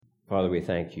Father, we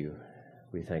thank you.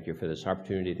 We thank you for this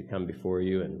opportunity to come before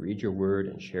you and read your word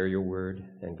and share your word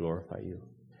and glorify you.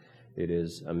 It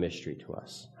is a mystery to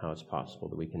us how it's possible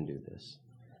that we can do this.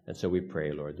 And so we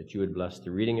pray, Lord, that you would bless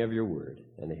the reading of your word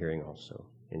and the hearing also,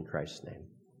 in Christ's name.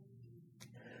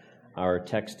 Our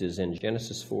text is in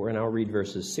Genesis 4, and I'll read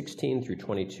verses 16 through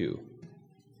 22.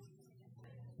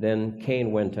 Then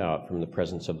Cain went out from the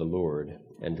presence of the Lord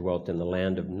and dwelt in the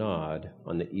land of Nod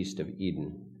on the east of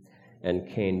Eden. And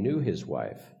Cain knew his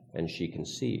wife, and she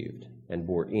conceived and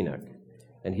bore Enoch.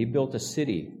 And he built a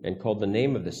city and called the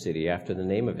name of the city after the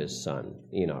name of his son,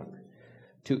 Enoch.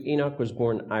 To Enoch was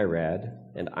born Irad,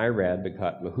 and Irad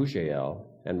begot Mehujael,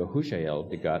 and Mehujael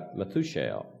begot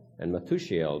Methushael, and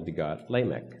Methushael begot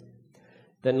Lamech.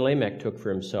 Then Lamech took for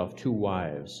himself 2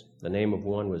 wives. The name of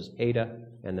one was Adah,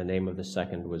 and the name of the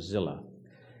second was Zillah.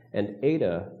 And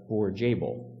Adah bore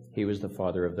Jabal. He was the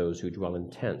father of those who dwell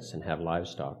in tents and have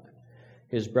livestock.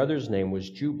 His brother's name was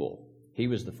Jubal. He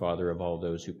was the father of all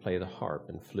those who play the harp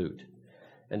and flute.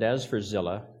 And as for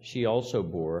Zillah, she also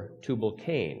bore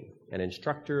Tubal-Cain, an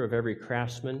instructor of every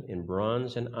craftsman in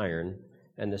bronze and iron,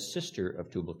 and the sister of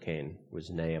Tubal-Cain was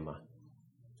Naamah.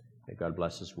 May God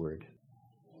bless his word.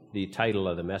 The title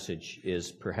of the message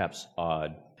is perhaps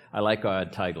odd. I like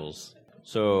odd titles.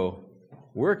 So,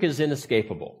 work is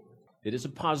inescapable. It is a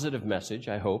positive message,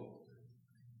 I hope.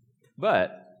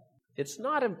 But it's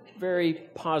not a very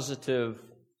positive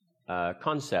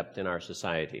concept in our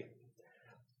society.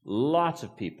 Lots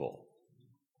of people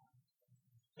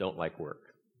don't like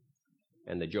work,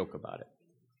 and they joke about it.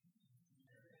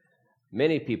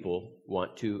 Many people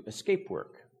want to escape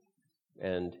work,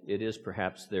 and it is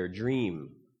perhaps their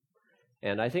dream.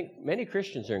 And I think many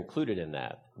Christians are included in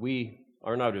that. We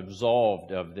are not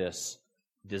absolved of this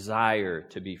desire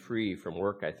to be free from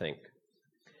work, I think.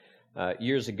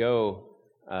 Years ago,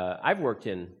 I've worked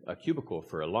in a cubicle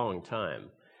for a long time.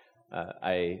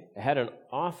 I had an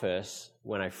office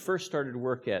when I first started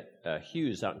work at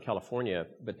Hughes out in California,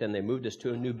 but then they moved us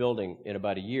to a new building in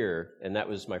about a year, and that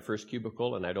was my first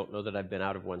cubicle, and I don't know that I've been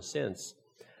out of one since.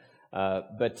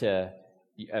 But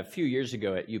a few years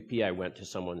ago at UP, I went to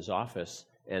someone's office,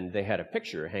 and they had a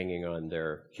picture hanging on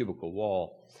their cubicle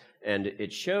wall, and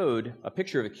it showed a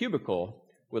picture of a cubicle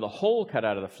with a hole cut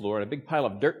out of the floor and a big pile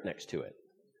of dirt next to it.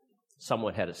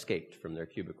 Someone had escaped from their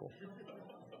cubicle.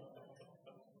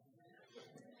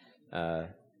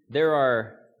 There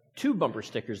are 2 bumper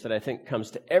stickers that I think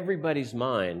comes to everybody's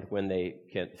mind when they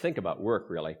can think about work,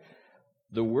 really.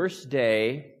 The worst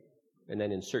day, and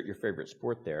then insert your favorite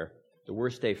sport there. The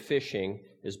worst day fishing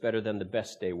is better than the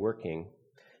best day working.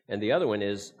 And the other one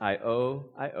is, I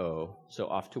owe, so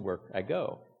off to work I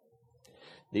go.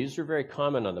 These are very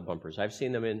common on the bumpers. I've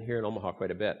seen them here in Omaha quite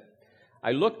a bit.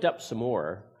 I looked up some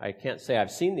more. I can't say I've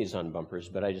seen these on bumpers,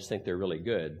 but I just think they're really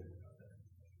good.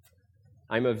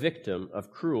 I'm a victim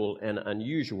of cruel and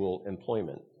unusual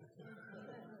employment.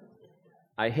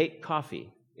 I hate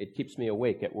coffee. It keeps me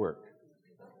awake at work.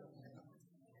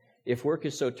 If work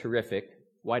is so terrific,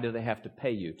 why do they have to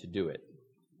pay you to do it?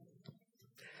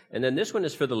 And then this one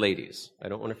is for the ladies. I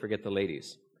don't want to forget the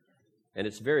ladies. And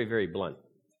it's very, very blunt.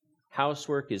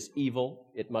 Housework is evil.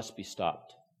 It must be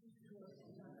stopped.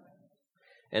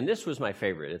 And this was my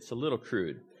favorite. It's a little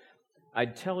crude.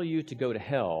 I'd tell you to go to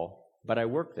hell, but I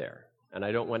work there, and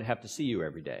I don't want to have to see you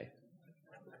every day.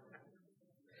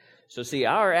 So see,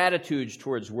 our attitudes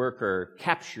towards work are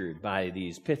captured by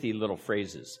these pithy little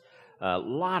phrases. A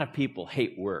lot of people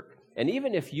hate work. And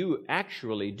even if you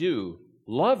actually do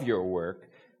love your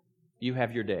work, you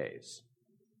have your days.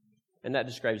 And that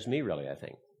describes me, really, I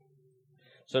think.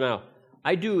 So now,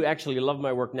 I do actually love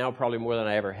my work now probably more than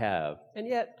I ever have. And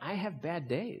yet, I have bad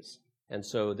days. And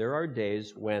so there are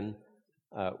days when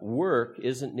work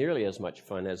isn't nearly as much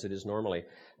fun as it is normally.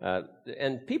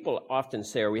 And people often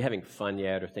say, are we having fun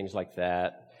yet, or things like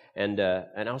that. And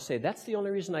I'll say, that's the only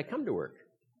reason I come to work,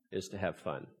 is to have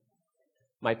fun.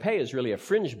 My pay is really a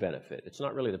fringe benefit. It's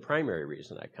not really the primary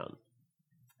reason I come.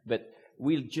 But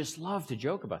we just love to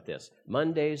joke about this.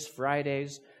 Mondays,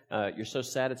 Fridays, you're so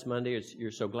sad it's Monday,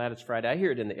 you're so glad it's Friday. I hear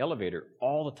it in the elevator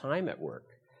all the time at work.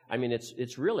 I mean,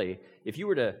 it's really, if you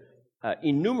were to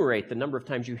enumerate the number of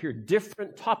times you hear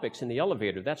different topics in the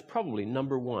elevator, that's probably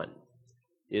number one,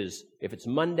 is if it's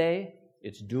Monday,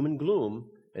 it's doom and gloom,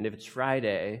 and if it's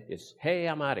Friday, it's, hey,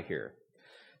 I'm out of here.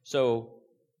 So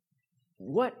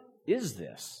what is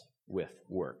this with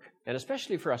work? And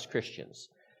especially for us Christians.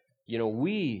 You know,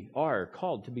 we are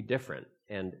called to be different,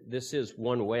 and this is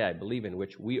one way I believe in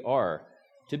which we are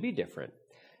to be different.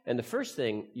 And the first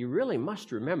thing you really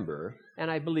must remember, and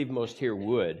I believe most here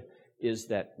would, is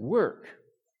that work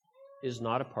is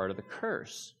not a part of the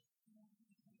curse.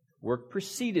 Work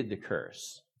preceded the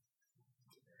curse.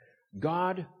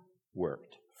 God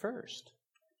worked first.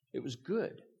 It was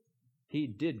good. He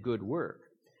did good work.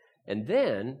 And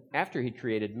then, after he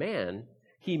created man,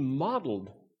 he modeled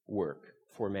work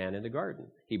for man in the garden.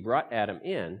 He brought Adam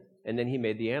in, and then he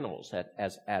made the animals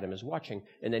as Adam is watching.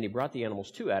 And then he brought the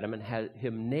animals to Adam and had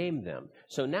him name them.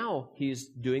 So now he's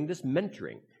doing this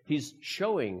mentoring. He's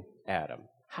showing Adam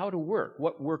how to work,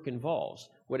 what work involves,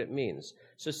 what it means.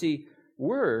 So see,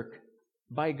 work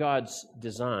by God's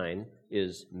design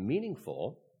is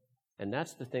meaningful, and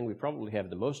that's the thing we probably have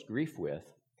the most grief with.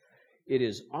 It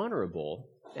is honorable,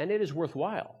 and it is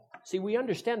worthwhile. See, we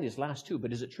understand these last two,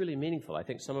 but is it truly meaningful? I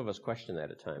think some of us question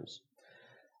that at times.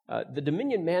 The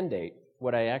dominion mandate,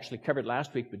 what I actually covered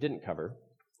last week but didn't cover,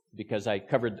 because I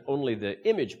covered only the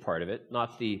image part of it,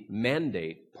 not the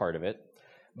mandate part of it.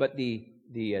 But the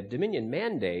dominion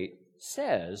mandate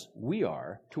says we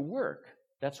are to work.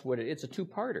 That's what it's a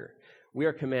two-parter. We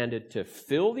are commanded to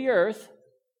fill the earth.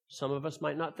 Some of us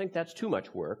might not think that's too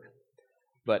much work,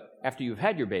 but after you've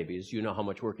had your babies, you know how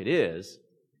much work it is.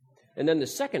 And then the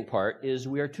second part is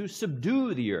we are to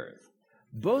subdue the earth.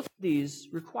 Both of these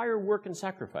require work and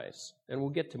sacrifice, and we'll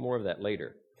get to more of that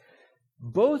later.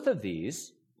 Both of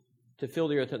these, to fill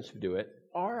the earth and subdue it,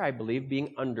 are, I believe,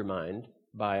 being undermined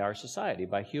by our society,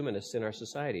 by humanists in our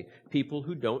society, people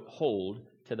who don't hold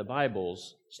to the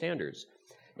Bible's standards.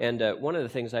 And one of the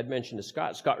things I'd mentioned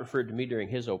to Scott referred to me during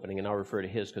his opening, and I'll refer to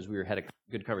his because we had a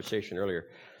good conversation earlier.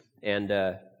 And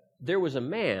there was a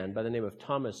man by the name of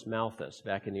Thomas Malthus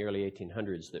back in the early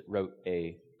 1800s that wrote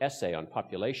an essay on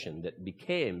population that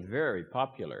became very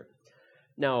popular.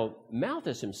 Now,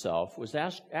 Malthus himself was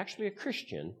actually a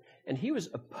Christian, and he was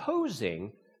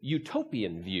opposing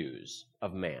utopian views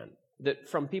of man that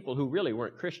from people who really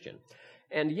weren't Christian.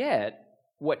 And yet,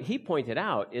 what he pointed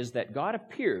out is that God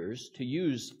appears to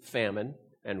use famine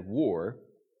and war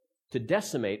to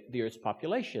decimate the earth's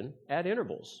population at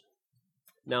intervals.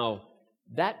 Now,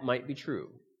 that might be true.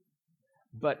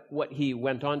 But what he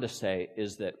went on to say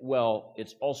is that, well,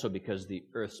 it's also because the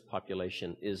earth's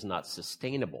population is not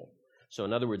sustainable. So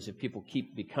in other words, if people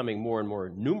keep becoming more and more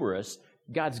numerous,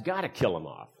 God's got to kill them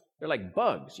off. They're like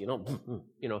bugs,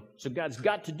 so God's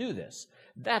got to do this.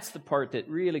 That's the part that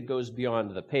really goes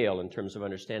beyond the pale in terms of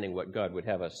understanding what God would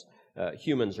have us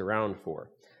humans around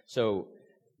for. So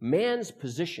man's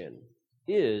position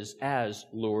is as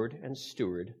Lord and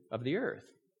steward of the earth.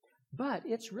 But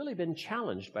it's really been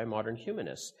challenged by modern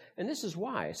humanists. And this is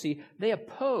why. See, they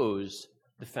oppose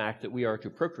the fact that we are to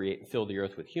procreate and fill the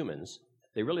earth with humans.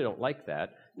 They really don't like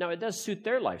that. Now, it does suit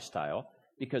their lifestyle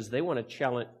because they want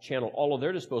to channel all of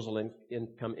their disposable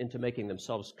income into making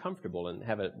themselves comfortable and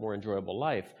have a more enjoyable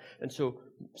life. And so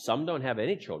some don't have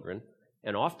any children,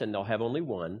 and often they'll have only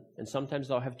one, and sometimes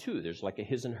they'll have two. There's like a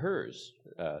his and hers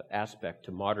aspect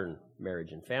to modern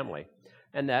marriage and family,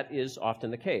 and that is often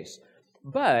the case.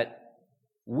 But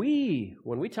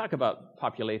when we talk about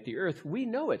populate the earth, we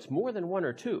know it's more than one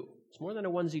or two. It's more than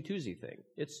a onesie-twosie thing.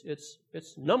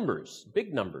 It's numbers,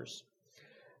 big numbers.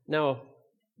 Now,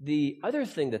 the other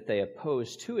thing that they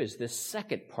oppose, too, is this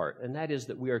second part, and that is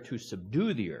that we are to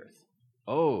subdue the earth.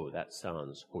 Oh, that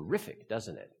sounds horrific,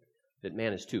 doesn't it? That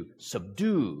man is to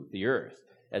subdue the earth,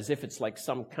 as if it's like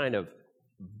some kind of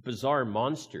bizarre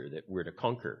monster that we're to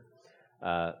conquer.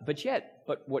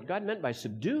 But what God meant by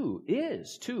subdue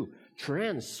is to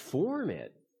transform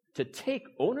it, to take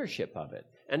ownership of it,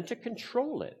 and to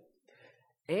control it.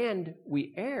 And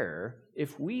we err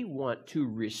if we want to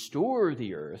restore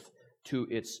the earth to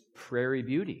its prairie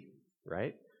beauty,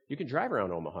 right? You can drive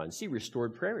around Omaha and see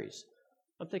restored prairies.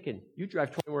 I'm thinking, you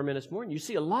drive 20 more minutes more and you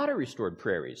see a lot of restored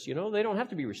prairies. They don't have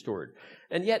to be restored.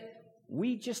 And yet,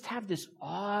 we just have this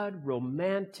odd,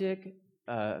 romantic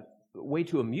way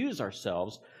to amuse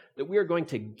ourselves that we are going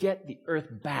to get the earth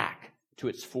back to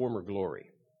its former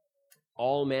glory.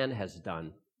 All man has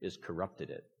done is corrupted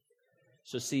it.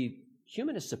 So see,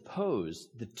 humanists oppose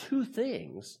the two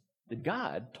things that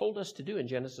God told us to do in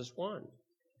Genesis 1.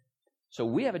 So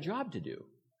we have a job to do.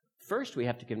 First, we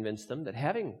have to convince them that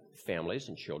having families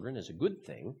and children is a good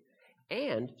thing,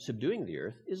 and subduing the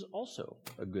earth is also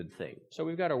a good thing. So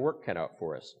we've got our work cut out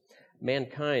for us.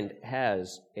 Mankind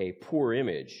has a poor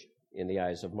image in the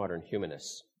eyes of modern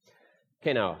humanists.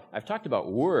 Okay, now, I've talked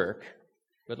about work,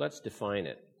 but let's define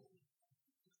it.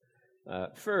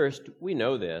 First, we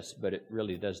know this, but it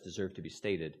really does deserve to be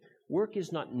stated. Work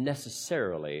is not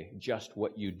necessarily just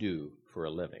what you do for a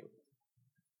living.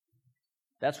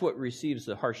 That's what receives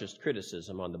the harshest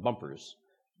criticism on the bumpers,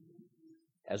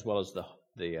 as well as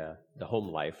the home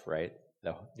life, right?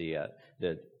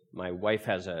 My wife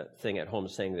has a thing at home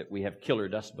saying that we have killer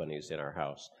dust bunnies in our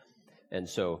house. And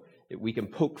so we can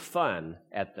poke fun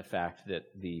at the fact that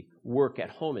the work at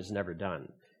home is never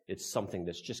done. It's something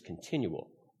that's just continual,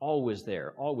 always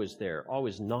there,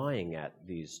 always gnawing at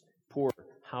these poor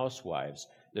housewives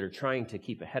that are trying to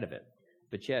keep ahead of it,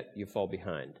 but yet you fall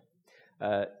behind.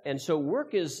 And so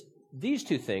work is these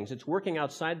two things. It's working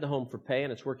outside the home for pay,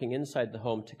 and it's working inside the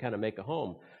home to kind of make a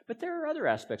home. But there are other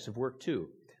aspects of work, too.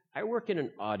 I work in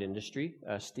an odd industry.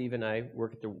 Steve and I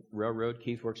work at the railroad.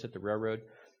 Keith works at the railroad.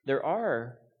 There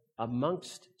are,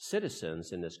 amongst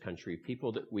citizens in this country,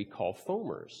 people that we call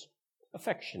foamers,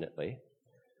 affectionately.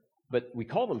 But we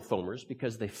call them foamers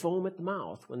because they foam at the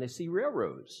mouth when they see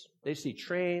railroads. They see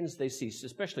trains. They see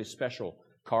especially special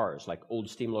cars like old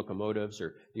steam locomotives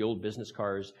or the old business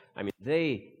cars. I mean,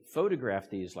 they photograph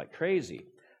these like crazy.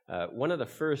 One of the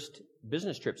first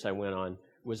business trips I went on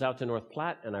was out to North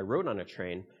Platte, and I rode on a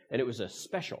train, and it was a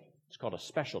special. It's called a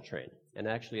special train. And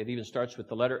actually, it even starts with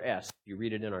the letter S. You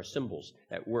read it in our symbols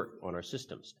at work on our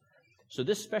systems. So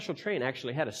this special train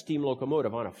actually had a steam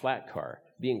locomotive on a flat car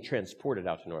being transported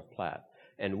out to North Platte.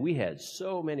 And we had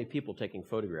so many people taking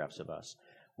photographs of us.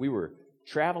 We were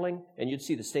traveling, and you'd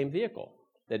see the same vehicle.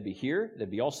 They'd be here,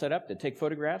 they'd be all set up, they'd take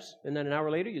photographs, and then an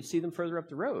hour later, you'd see them further up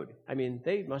the road. I mean,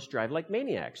 they must drive like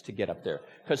maniacs to get up there,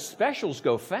 because specials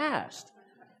go fast.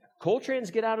 Coal trains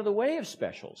get out of the way of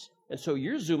specials. And so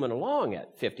you're zooming along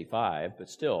at 55, but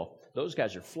still, those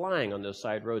guys are flying on those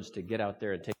side roads to get out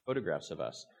there and take photographs of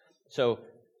us. So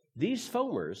these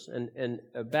foamers, and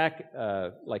back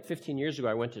like 15 years ago,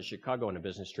 I went to Chicago on a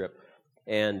business trip,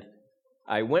 and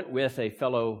I went with a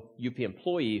fellow UP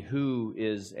employee who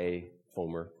is a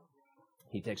foamer.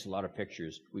 He takes a lot of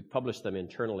pictures. We publish them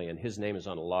internally, and his name is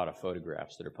on a lot of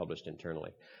photographs that are published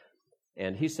internally.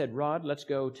 And he said, Rod, let's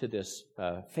go to this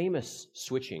famous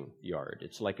switching yard.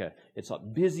 It's a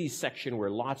busy section where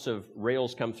lots of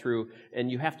rails come through,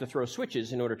 and you have to throw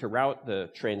switches in order to route the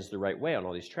trains the right way on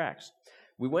all these tracks.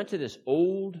 We went to this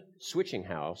old switching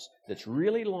house that's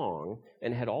really long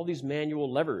and had all these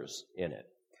manual levers in it.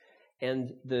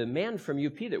 And the man from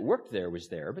UP that worked there was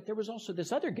there, but there was also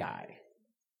this other guy.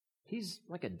 He's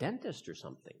like a dentist or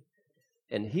something.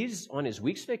 And he's on his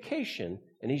week's vacation,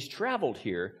 and he's traveled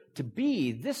here to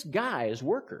be this guy's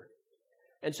worker.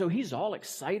 And so he's all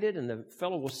excited, and the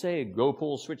fellow will say, go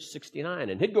pull switch 69.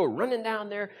 And he'd go running down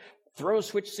there, throw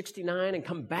switch 69, and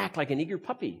come back like an eager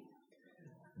puppy.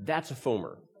 That's a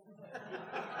foamer.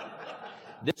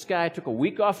 This guy took a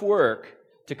week off work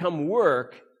to come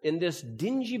work in this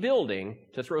dingy building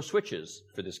to throw switches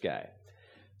for this guy.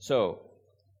 So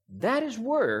that is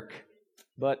work,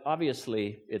 but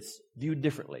obviously it's viewed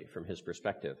differently from his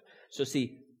perspective. So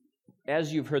see,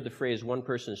 as you've heard the phrase, one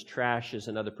person's trash is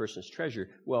another person's treasure,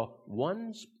 well,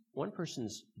 one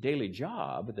person's daily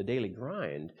job, the daily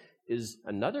grind, is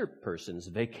another person's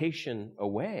vacation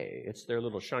away. It's their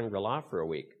little Shangri-La for a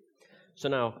week. So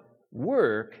now,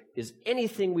 work is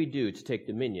anything we do to take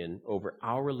dominion over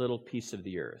our little piece of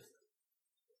the earth.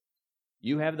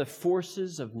 You have the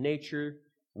forces of nature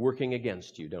working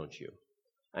against you, don't you?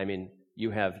 I mean, you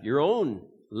have your own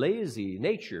lazy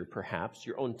nature, perhaps,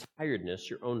 your own tiredness,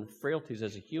 your own frailties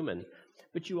as a human,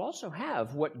 but you also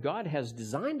have what God has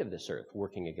designed of this earth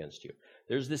working against you.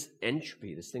 There's this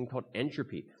entropy, this thing called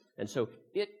entropy, and so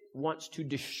it wants to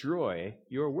destroy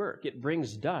your work. It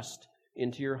brings dust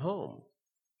into your home,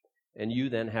 and you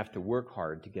then have to work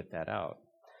hard to get that out.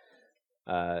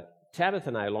 Tabitha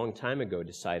and I, a long time ago,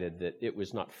 decided that it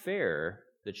was not fair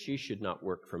that she should not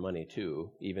work for money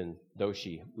too, even though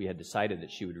we had decided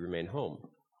that she would remain home.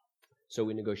 So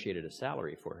we negotiated a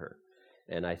salary for her.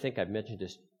 And I think I've mentioned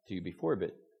this to you before,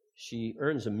 but she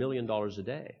earns $1 million a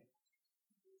day.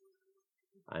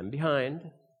 I'm behind,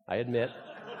 I admit.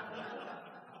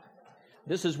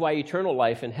 This is why eternal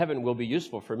life in heaven will be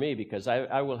useful for me, because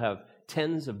I will have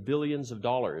tens of billions of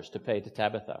dollars to pay to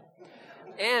Tabitha.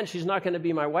 And she's not going to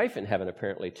be my wife in heaven,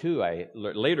 apparently, too, I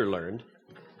later learned.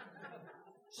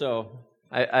 So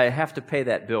I have to pay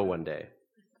that bill one day.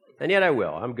 And yet I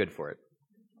will. I'm good for it.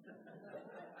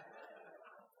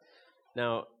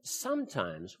 Now,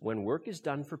 sometimes when work is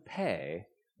done for pay,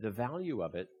 the value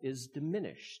of it is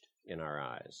diminished in our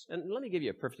eyes. And let me give you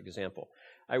a perfect example.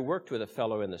 I worked with a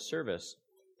fellow in the service,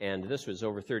 and this was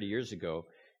over 30 years ago,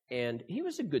 and he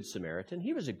was a good Samaritan.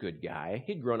 He was a good guy.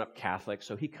 He'd grown up Catholic,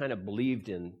 so he kind of believed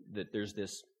in that there's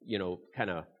this, kind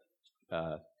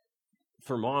of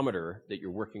thermometer that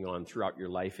you're working on throughout your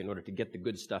life in order to get the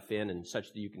good stuff in and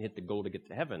such that you can hit the goal to get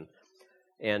to heaven.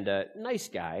 And nice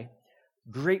guy,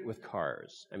 great with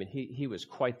cars. I mean, he was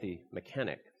quite the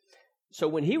mechanic. So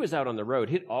when he was out on the road,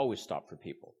 he'd always stop for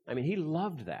people. I mean, he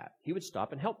loved that. He would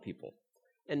stop and help people.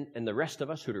 And the rest of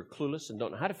us who are clueless and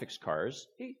don't know how to fix cars,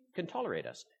 he can tolerate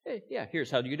us. Hey, yeah,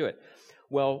 here's how do you do it.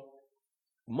 Well,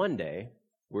 Monday,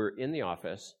 we're in the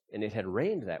office, and it had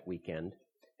rained that weekend,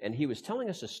 and he was telling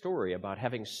us a story about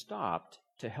having stopped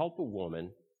to help a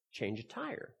woman change a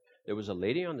tire. There was a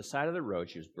lady on the side of the road.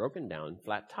 She was broken down,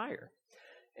 flat tire.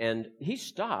 And he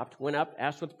stopped, went up,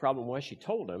 asked what the problem was. She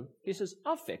told him. He says,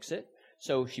 I'll fix it.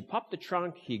 So she popped the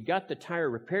trunk. He got the tire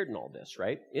repaired and all this,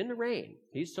 right? In the rain.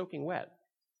 He's soaking wet.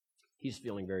 He's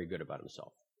feeling very good about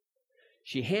himself.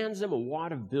 She hands him a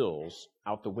wad of bills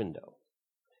out the window.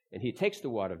 And he takes the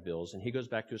wad of bills, and he goes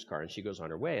back to his car, and she goes on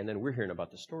her way. And then we're hearing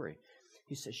about the story.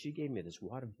 He says, she gave me this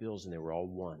wad of bills, and they were all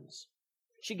ones.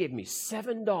 She gave me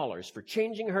 $7 for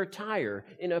changing her tire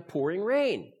in a pouring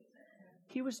rain.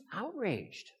 He was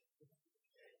outraged.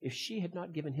 If she had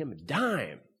not given him a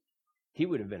dime, he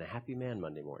would have been a happy man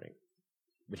Monday morning.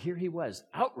 But here he was,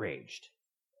 outraged.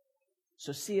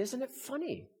 So see, isn't it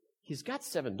funny? He's got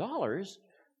 $7,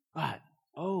 but,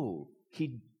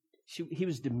 he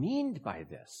was demeaned by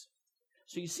this.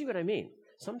 So you see what I mean?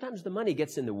 Sometimes the money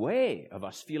gets in the way of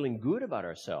us feeling good about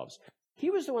ourselves. He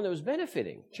was the one that was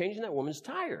benefiting, changing that woman's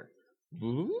tire.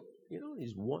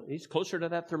 He's closer to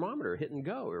that thermometer, hit and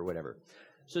go or whatever.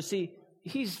 So see,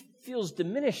 he feels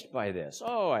diminished by this.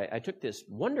 Oh, I took this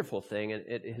wonderful thing, and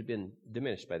it had been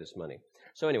diminished by this money.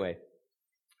 So anyway,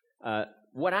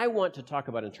 what I want to talk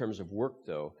about in terms of work,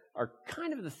 though, are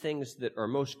kind of the things that are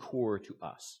most core to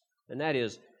us. And that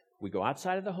is, we go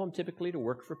outside of the home typically to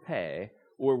work for pay,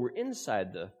 or we're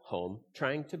inside the home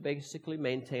trying to basically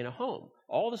maintain a home.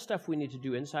 All the stuff we need to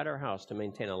do inside our house to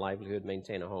maintain a livelihood,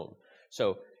 maintain a home.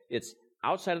 So it's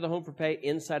outside of the home for pay,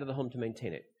 inside of the home to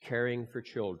maintain it. Caring for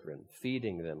children,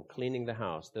 feeding them, cleaning the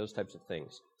house, those types of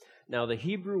things. Now, the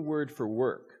Hebrew word for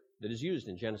work that is used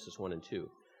in Genesis 1 and 2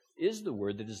 is the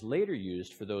word that is later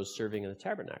used for those serving in the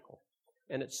tabernacle.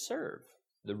 And it's serve.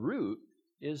 The root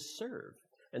is serve.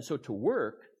 And so to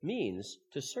work means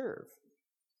to serve.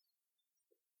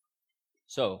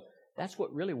 So that's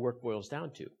what really work boils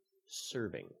down to,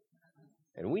 serving.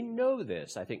 And we know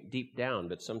this, I think, deep down,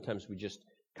 but sometimes we just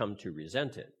come to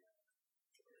resent it.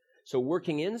 So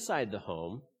working inside the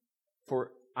home,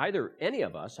 for either any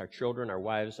of us, our children, our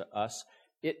wives, us,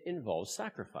 it involves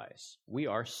sacrifice. We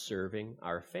are serving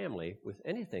our family with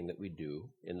anything that we do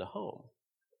in the home.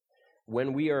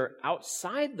 When we are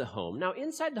outside the home, now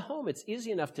inside the home, it's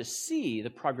easy enough to see the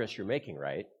progress you're making,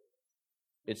 right?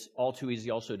 It's all too easy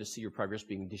also to see your progress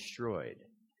being destroyed.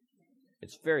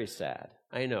 It's very sad,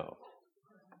 I know.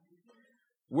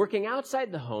 Working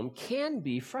outside the home can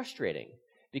be frustrating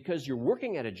because you're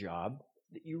working at a job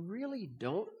that you really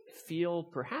don't feel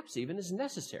perhaps even is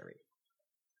necessary.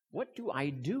 What do I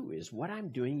do? Is what I'm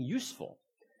doing useful?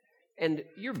 And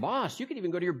your boss, you could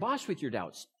even go to your boss with your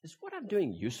doubts. Is what I'm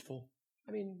doing useful?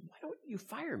 I mean, why don't you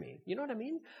fire me? You know what I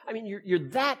mean? I mean, you're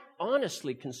that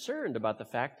honestly concerned about the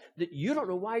fact that you don't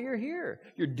know why you're here.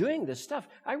 You're doing this stuff.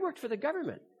 I worked for the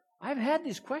government. I've had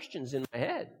these questions in my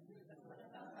head.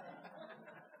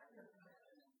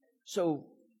 So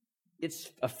it's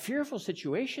a fearful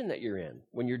situation that you're in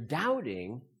when you're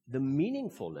doubting the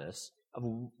meaningfulness of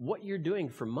what you're doing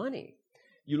for money.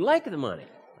 You like the money.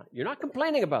 You're not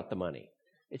complaining about the money.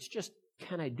 It's just,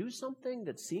 can I do something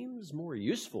that seems more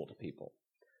useful to people?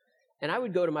 And I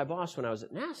would go to my boss when I was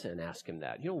at NASA and ask him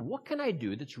that. What can I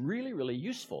do that's really, really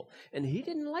useful? And he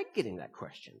didn't like getting that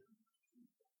question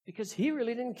because he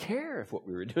really didn't care if what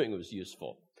we were doing was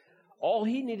useful. All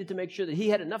he needed to make sure that he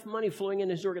had enough money flowing in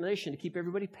his organization to keep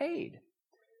everybody paid.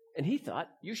 And he thought,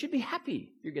 you should be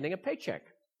happy. You're getting a paycheck.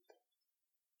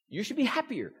 You should be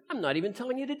happier. I'm not even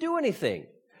telling you to do anything.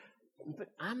 But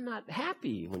I'm not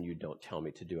happy when you don't tell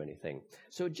me to do anything.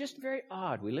 So just very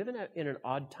odd. We live in an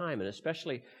odd time, and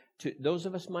especially to those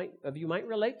of you might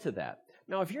relate to that.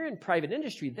 Now, if you're in private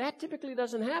industry, that typically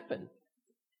doesn't happen.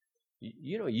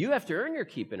 You have to earn your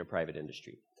keep in a private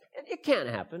industry. And it can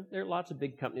happen. There are lots of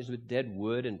big companies with dead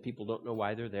wood, and people don't know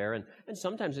why they're there. And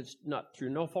sometimes it's not through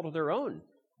no fault of their own.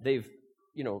 They've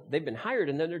been hired,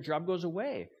 and then their job goes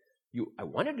away. I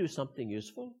want to do something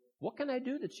useful. What can I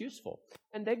do that's useful?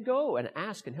 And they go and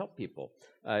ask and help people.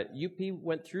 UP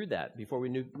went through that before we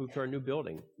moved to our new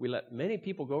building. We let many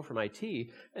people go from IT,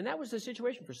 and that was the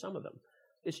situation for some of them.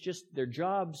 It's just their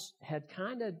jobs had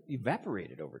kind of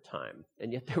evaporated over time,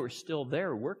 and yet they were still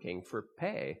there working for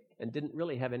pay and didn't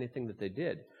really have anything that they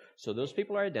did. So those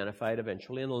people are identified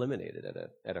eventually and eliminated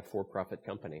at a for-profit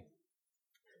company.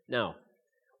 Now,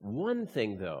 one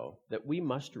thing, though, that we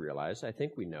must realize, I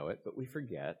think we know it, but we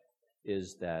forget,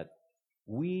 is that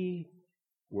we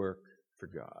work for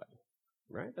God,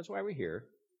 right? That's why we're here.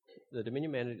 The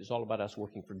Dominion Mandate is all about us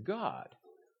working for God,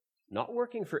 not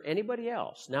working for anybody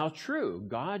else. Now, true,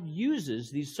 God uses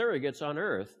these surrogates on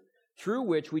earth through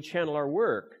which we channel our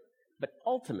work, but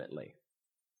ultimately,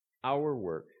 our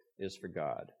work is for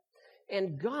God.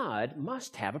 And God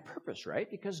must have a purpose, right?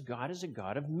 Because God is a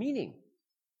God of meaning.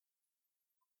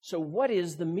 So what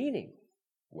is the meaning?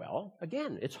 Well,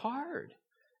 again, it's hard.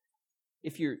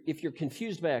 If you're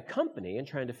confused by a company and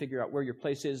trying to figure out where your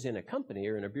place is in a company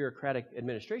or in a bureaucratic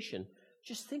administration,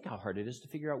 just think how hard it is to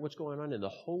figure out what's going on in the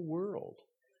whole world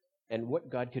and what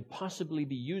God could possibly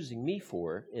be using me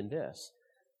for in this.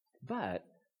 But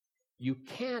you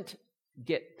can't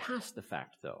get past the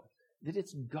fact, though, that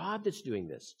it's God that's doing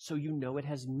this, so you know it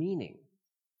has meaning.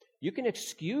 You can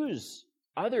excuse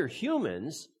other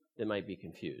humans that might be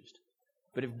confused,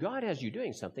 but if God has you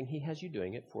doing something, He has you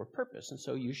doing it for a purpose, and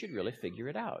so you should really figure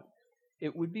it out.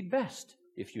 It would be best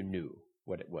if you knew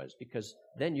what it was, because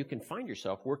then you can find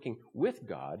yourself working with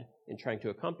God in trying to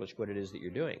accomplish what it is that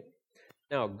you're doing.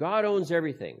 Now, God owns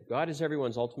everything. God is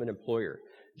everyone's ultimate employer.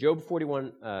 Job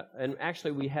 41, and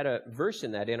actually we had a verse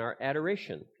in that in our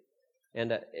adoration,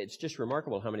 and it's just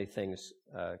remarkable how many things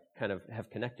kind of have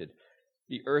connected.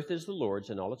 The earth is the Lord's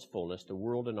and all its fullness, the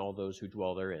world and all those who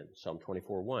dwell therein. Psalm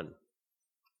 24:1.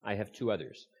 I have two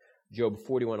others. Job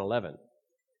 41:11.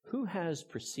 Who has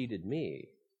preceded me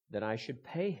that I should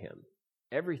pay him?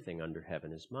 Everything under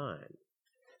heaven is mine.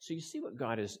 So you see what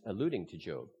God is alluding to,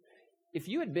 Job. If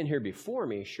you had been here before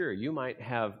me, sure, you might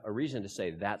have a reason to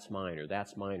say, that's mine,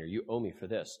 or you owe me for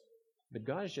this. But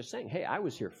God is just saying, hey, I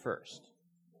was here first.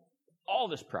 All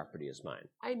this property is mine.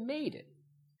 I made it.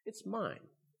 It's mine.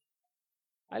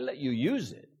 I let you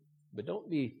use it, but don't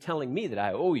be telling me that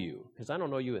I owe you, because I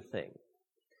don't owe you a thing.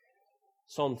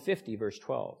 Psalm 50, verse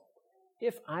 12.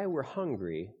 If I were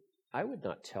hungry, I would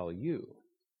not tell you,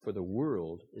 for the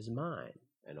world is mine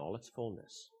and all its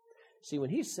fullness. See, when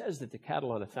he says that the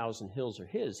cattle on 1,000 hills are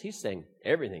his, he's saying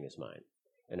everything is mine.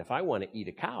 And if I want to eat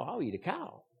a cow, I'll eat a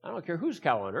cow. I don't care whose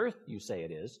cow on earth you say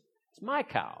it is. It's my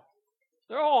cow.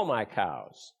 They're all my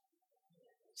cows.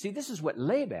 See, this is what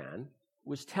Laban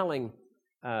was telling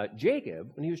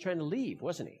Jacob when he was trying to leave,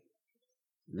 wasn't he?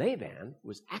 Laban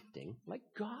was acting like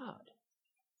God.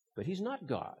 But he's not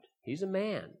God. He's a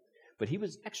man. But he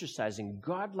was exercising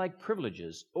godlike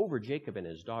privileges over Jacob and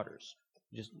his daughters.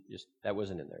 Just that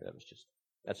wasn't in there.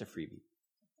 That's a freebie.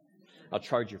 I'll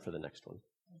charge you for the next one.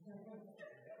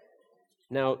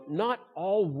 Now, not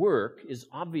all work is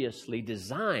obviously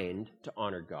designed to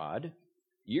honor God.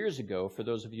 Years ago, for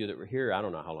those of you that were here, I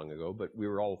don't know how long ago, but we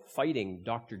were all fighting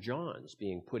Dr. John's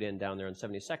being put in down there on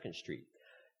 72nd Street.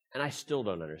 And I still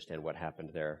don't understand what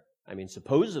happened there. I mean,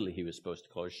 supposedly he was supposed to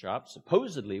close shop.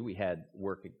 Supposedly we had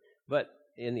work, but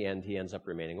in the end he ends up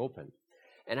remaining open.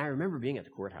 And I remember being at the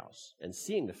courthouse and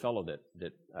seeing the fellow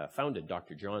that founded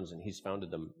Dr. John's, and he's founded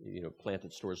them,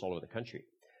 planted stores all over the country.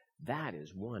 That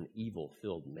is one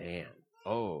evil-filled man.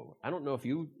 Oh, I don't know if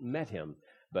you met him,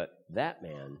 but that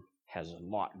man has a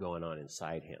lot going on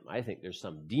inside him. I think there's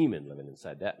some demon living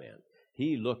inside that man.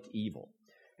 He looked evil.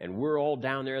 And we're all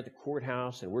down there at the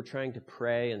courthouse, and we're trying to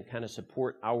pray and kind of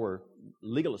support our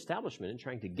legal establishment and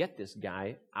trying to get this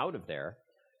guy out of there.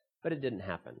 But it didn't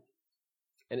happen.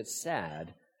 And it's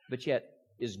sad, but yet,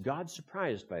 is God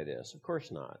surprised by this? Of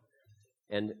course not.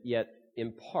 And yet,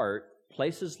 in part,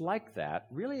 places like that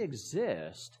really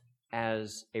exist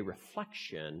as a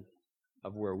reflection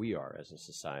of where we are as a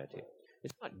society.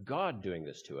 It's not God doing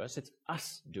this to us, it's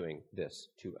us doing this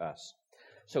to us.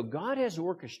 So God has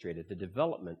orchestrated the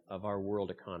development of our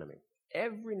world economy.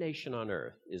 Every nation on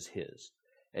earth is His.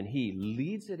 And He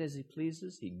leads it as He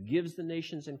pleases. He gives the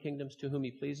nations and kingdoms to whom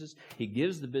He pleases. He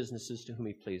gives the businesses to whom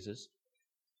He pleases.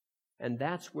 And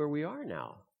that's where we are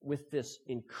now, with this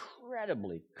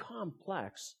incredibly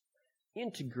complex,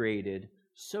 integrated,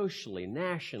 socially,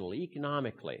 nationally,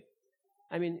 economically.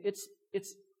 I mean, it's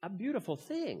a beautiful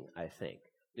thing, I think,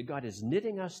 that God is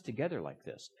knitting us together like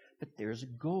this. But there's a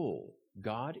goal.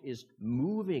 God is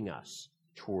moving us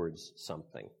towards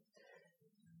something.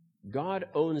 God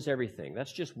owns everything.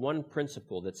 That's just one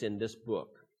principle that's in this book.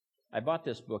 I bought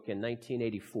this book in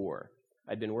 1984.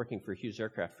 I'd been working for Hughes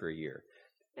Aircraft for a year.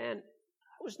 And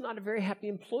I was not a very happy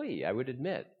employee, I would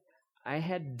admit. I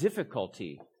had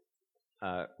difficulty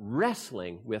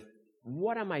wrestling with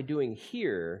what am I doing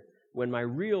here when my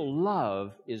real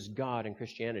love is God and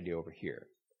Christianity over here.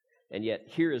 And yet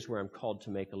here is where I'm called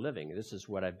to make a living. This is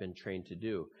what I've been trained to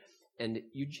do. And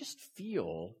you just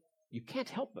feel, you can't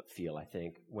help but feel, I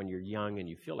think, when you're young and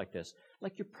you feel like this,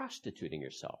 like you're prostituting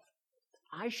yourself.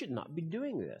 I should not be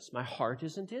doing this. My heart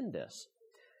isn't in this.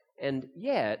 And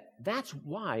yet, that's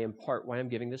why, in part, why I'm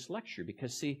giving this lecture.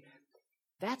 Because, see,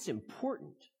 That's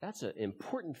important. That's an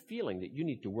important feeling that you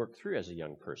need to work through as a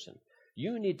young person.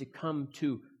 You need to come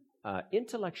to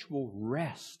intellectual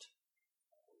rest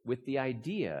with the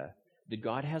idea that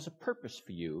God has a purpose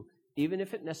for you, even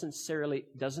if it necessarily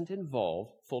doesn't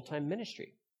involve full-time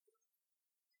ministry.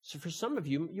 So for some of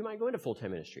you, you might go into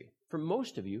full-time ministry. For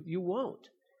most of you, you won't.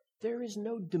 There is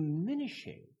no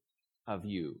diminishing of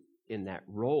you in that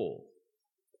role.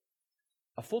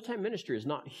 A full-time minister is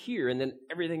not here and then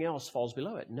everything else falls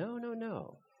below it. No, no,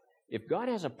 no. If God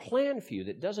has a plan for you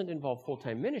that doesn't involve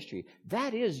full-time ministry,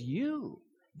 that is you.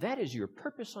 That is your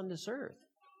purpose on this earth.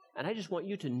 And I just want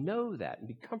you to know that and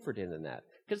be comforted in that,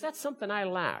 because that's something I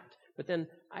lacked. But then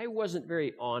I wasn't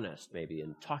very honest, maybe,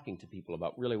 in talking to people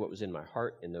about really what was in my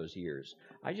heart in those years.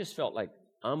 I just felt like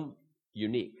I'm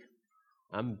unique.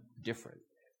 I'm different.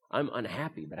 I'm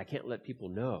unhappy, but I can't let people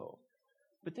know.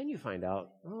 But then you find out,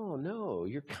 oh, no,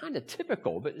 you're kind of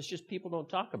typical, but it's just people don't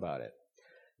talk about it.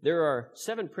 There are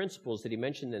 7 principles that he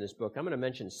mentioned in his book. I'm going to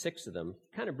mention 6 of them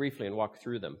kind of briefly and walk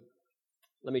through them.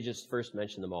 Let me just first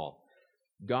mention them all.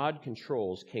 God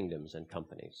controls kingdoms and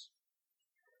companies.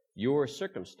 Your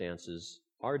circumstances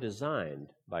are designed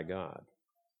by God.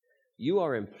 You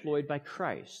are employed by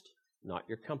Christ, not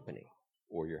your company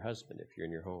or your husband if you're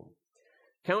in your home.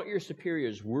 Count your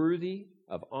superiors worthy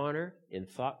of honor in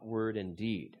thought, word, and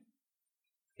deed.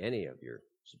 Any of your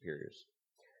superiors.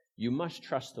 You must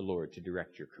trust the Lord to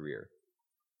direct your career.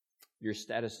 Your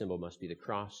status symbol must be the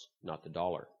cross, not the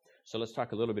dollar. So let's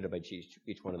talk a little bit about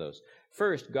each one of those.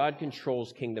 First, God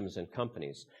controls kingdoms and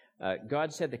companies.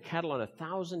 God said the cattle on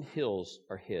 1,000 hills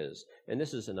are his. And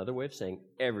this is another way of saying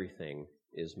everything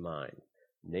is mine.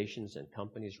 Nations and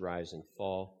companies rise and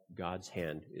fall. God's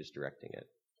hand is directing it.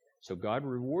 So God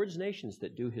rewards nations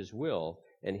that do his will,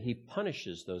 and he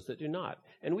punishes those that do not.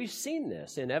 And we've seen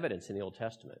this in evidence in the Old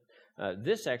Testament.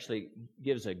 This actually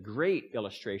gives a great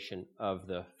illustration of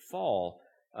the fall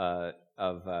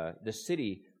of the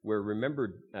city where,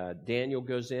 remember, Daniel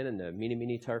goes in and the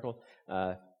Mene Tekel,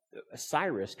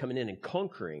 Cyrus coming in and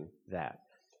conquering that.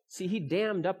 See, he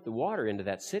dammed up the water into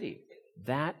that city.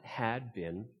 That had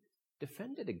been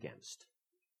defended against.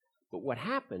 But what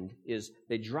happened is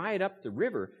they dried up the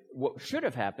river. What should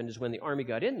have happened is when the army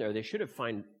got in there, they should have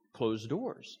found closed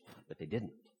doors. But they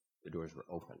didn't. The doors were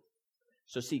open.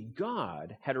 So see,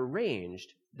 God had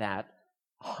arranged that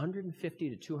 150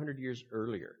 to 200 years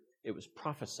earlier. It was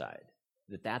prophesied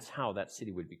that that's how that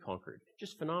city would be conquered.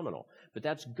 Just phenomenal. But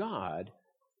that's God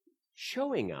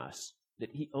showing us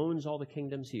that he owns all the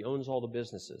kingdoms, he owns all the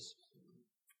businesses.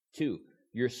 2,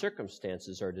 your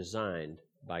circumstances are designed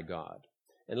by God.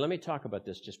 And let me talk about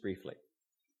this just briefly.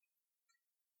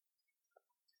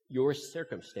 Your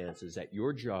circumstances at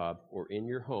your job or in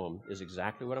your home is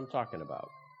exactly what I'm talking about.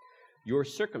 Your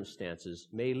circumstances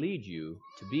may lead you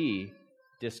to be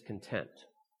discontent.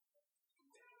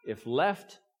 If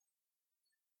left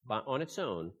on its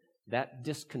own, that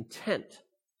discontent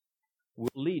will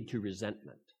lead to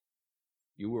resentment.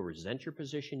 You will resent your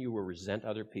position, you will resent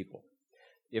other people.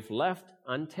 If left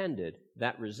untended,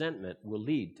 that resentment will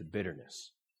lead to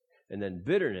bitterness. And then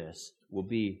bitterness will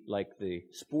be like the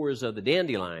spores of the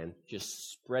dandelion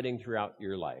just spreading throughout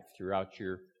your life, throughout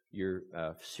your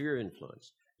sphere of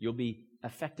influence. You'll be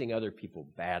affecting other people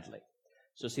badly.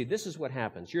 So see, this is what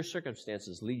happens. Your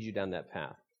circumstances lead you down that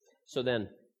path. So then,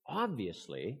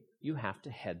 obviously, you have to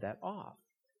head that off.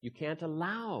 You can't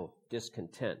allow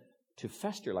discontent to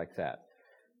fester like that.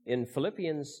 In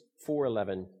Philippians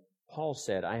 4:11, Paul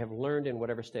said, I have learned in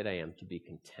whatever state I am to be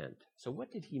content. So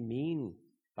what did he mean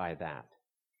by that?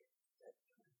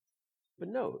 But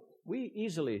note, we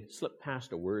easily slip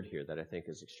past a word here that I think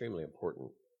is extremely important.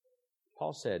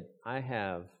 Paul said, I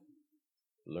have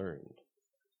learned,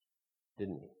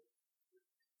 didn't he?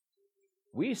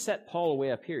 We set Paul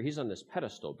way up here. He's on this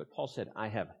pedestal, but Paul said, I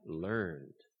have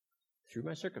learned through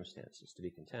my circumstances to be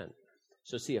content.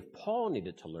 So see, if Paul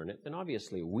needed to learn it, then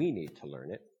obviously we need to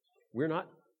learn it. We're not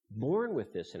born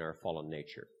with this in our fallen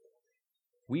nature.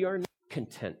 We are not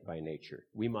content by nature.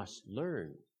 We must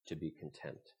learn to be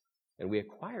content. And we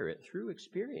acquire it through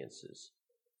experiences.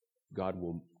 God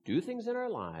will do things in our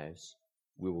lives.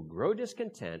 We will grow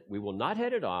discontent. We will not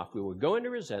head it off. We will go into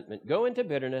resentment, go into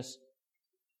bitterness.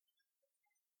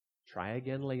 Try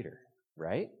again later,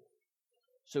 right?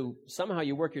 So somehow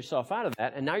you work yourself out of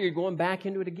that, and now you're going back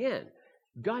into it again.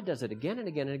 God does it again and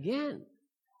again and again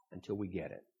until we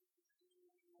get it,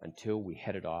 until we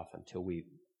head it off, until we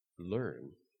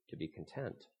learn to be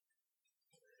content.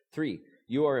 3,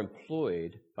 you are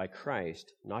employed by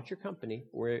Christ, not your company,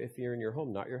 or if you're in your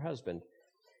home, not your husband.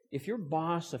 If your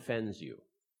boss offends you,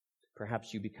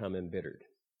 perhaps you become embittered.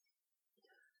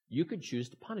 You could choose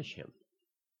to punish him.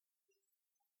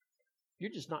 You're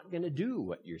just not going to do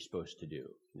what you're supposed to do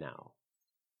now.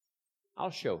 I'll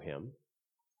show him.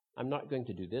 I'm not going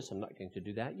to do this. I'm not going to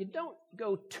do that. You don't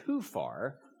go too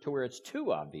far to where it's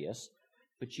too obvious,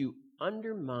 but you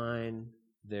undermine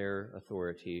their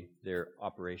authority, their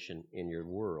operation in your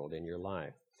world, in your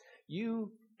life.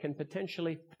 You can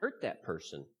potentially hurt that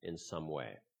person in some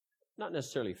way. Not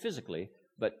necessarily physically,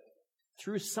 but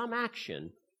through some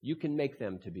action, you can make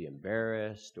them to be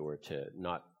embarrassed or to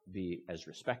not be as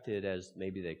respected as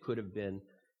maybe they could have been.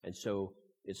 And so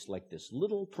it's like this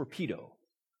little torpedo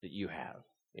that you have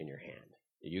in your hand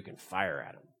that you can fire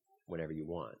at them whenever you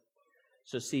want.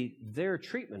 So see, their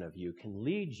treatment of you can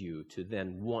lead you to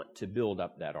then want to build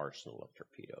up that arsenal of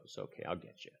torpedoes. Okay, I'll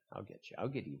get you. I'll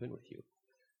get even with you.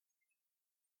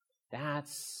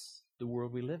 That's the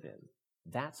world we live in.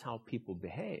 That's how people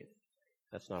behave.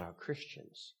 That's not how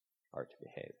Christians are to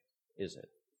behave, is it?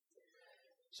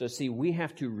 So see, we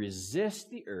have to resist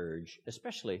the urge,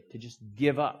 especially to just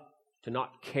give up, to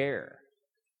not care,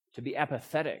 to be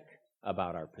apathetic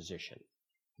about our position.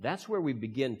 That's where we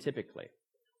begin typically.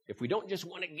 If we don't just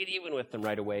want to get even with them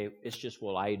right away, it's just,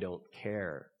 well, I don't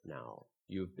care now.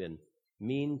 You've been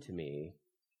mean to me.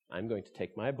 I'm going to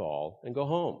take my ball and go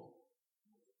home.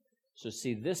 So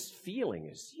see, this feeling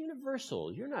is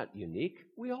universal. You're not unique.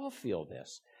 We all feel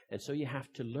this. And so you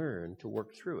have to learn to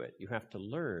work through it. You have to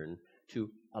learn to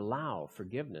allow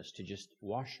forgiveness to just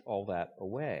wash all that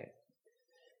away.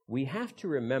 We have to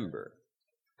remember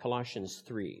Colossians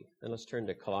 3. And let's turn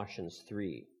to Colossians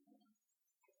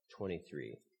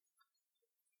 3:23.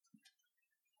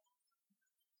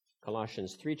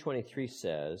 Colossians 3:23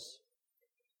 says,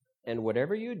 "And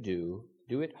whatever you do,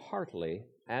 do it heartily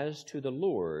as to the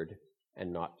Lord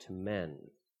and not to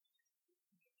men,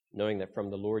 knowing that from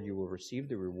the Lord you will receive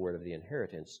the reward of the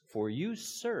inheritance, for you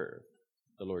serve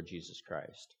the Lord Jesus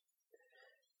Christ."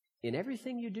 In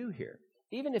everything you do here,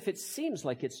 even if it seems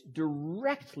like it's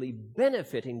directly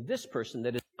benefiting this person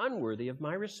that is unworthy of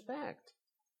my respect,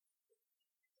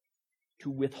 to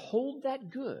withhold that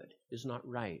good is not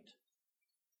right.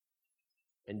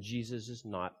 And Jesus is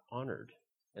not honored.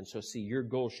 And so, see, your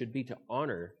goal should be to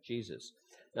honor Jesus.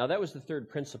 Now, that was the third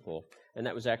principle, and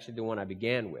that was actually the one I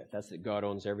began with. That's that God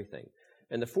owns everything.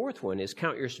 And the fourth one is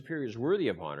count your superiors worthy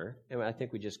of honor, and I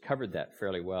think we just covered that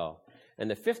fairly well. And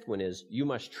the fifth one is you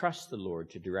must trust the Lord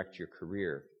to direct your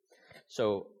career.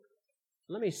 So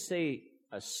let me say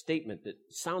a statement that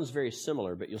sounds very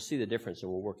similar, but you'll see the difference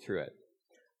and we'll work through it.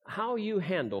 How you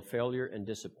handle failure and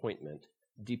disappointment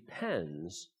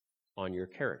depends on your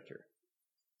character.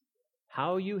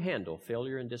 How you handle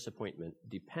failure and disappointment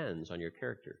depends on your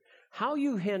character. How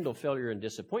you handle failure and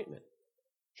disappointment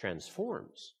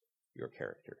transforms your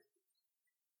character.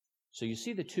 So you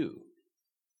see the two.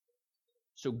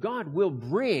 So God will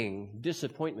bring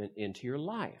disappointment into your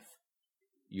life.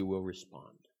 You will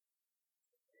respond.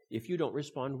 If you don't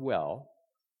respond well,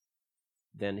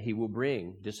 then He will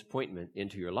bring disappointment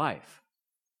into your life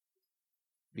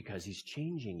because He's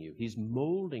changing you. He's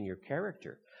molding your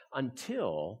character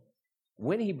until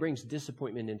when He brings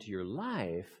disappointment into your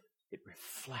life, it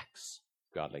reflects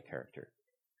godly character.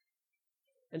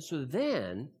 And so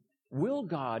then, will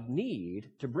God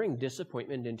need to bring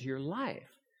disappointment into your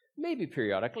life? Maybe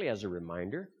periodically as a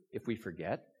reminder, if we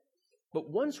forget. But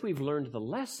once we've learned the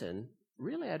lesson,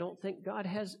 really I don't think God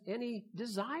has any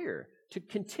desire to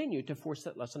continue to force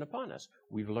that lesson upon us.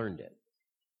 We've learned it.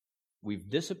 We've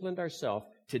disciplined ourselves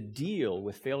to deal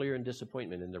with failure and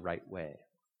disappointment in the right way.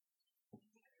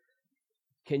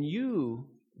 Can you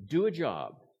do a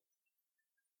job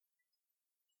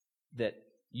that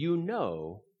you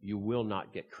know you will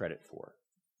not get credit for?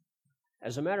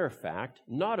 As a matter of fact,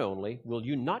 not only will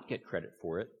you not get credit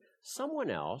for it, someone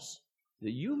else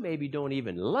that you maybe don't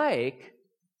even like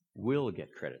will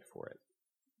get credit for it.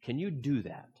 Can you do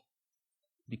that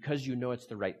because you know it's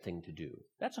the right thing to do?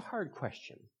 That's a hard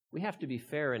question. We have to be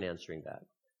fair in answering that.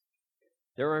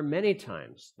 There are many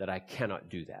times that I cannot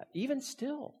do that. Even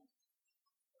still,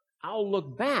 I'll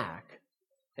look back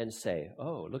and say,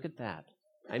 oh, look at that.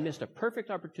 I missed a perfect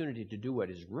opportunity to do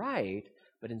what is right,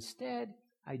 but instead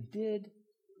I did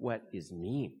what is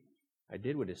mean. I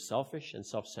did what is selfish and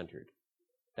self-centered.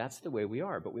 That's the way we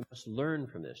are, but we must learn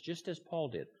from this, just as Paul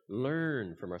did.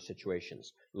 Learn from our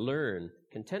situations. Learn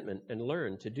contentment and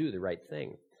learn to do the right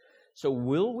thing. So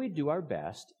will we do our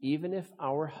best even if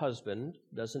our husband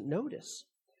doesn't notice?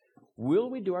 Will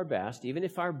we do our best even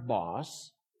if our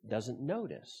boss doesn't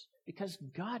notice? Because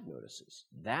God notices.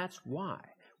 That's why.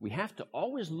 We have to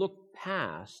always look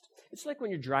past. It's like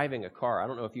when you're driving a car. I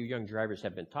don't know if you young drivers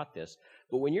have been taught this,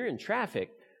 but when you're in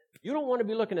traffic, you don't want to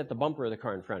be looking at the bumper of the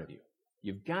car in front of you.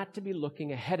 You've got to be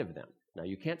looking ahead of them. Now,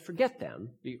 you can't forget them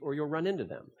or you'll run into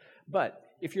them. But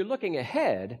if you're looking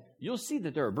ahead, you'll see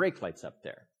that there are brake lights up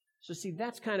there. So see,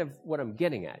 that's kind of what I'm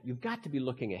getting at. You've got to be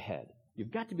looking ahead.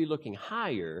 You've got to be looking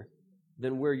higher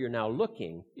than where you're now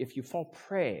looking if you fall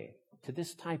prey to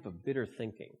this type of bitter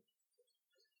thinking.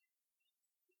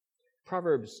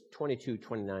 Proverbs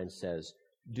 22:29 says,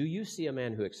 "Do you see a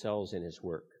man who excels in his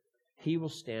work? He will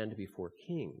stand before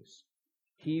kings.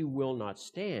 He will not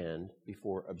stand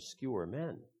before obscure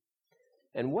men."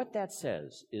 And what that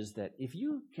says is that if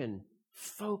you can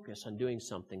focus on doing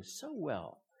something so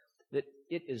well that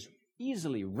it is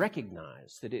easily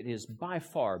recognized that it is by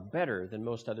far better than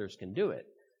most others can do it,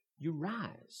 you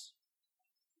rise.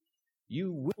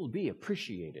 You will be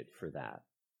appreciated for that,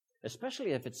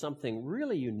 especially if it's something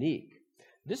really unique.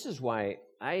 This is why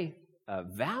I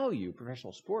value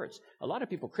professional sports. A lot of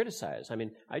people criticize. I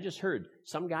mean, I just heard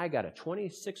some guy got a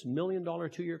 $26 million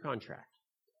 2-year contract.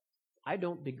 I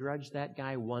don't begrudge that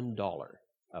guy $1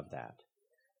 of that,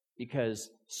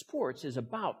 because sports is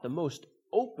about the most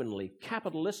openly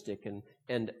capitalistic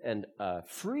and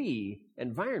free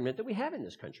environment that we have in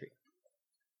this country.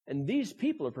 And these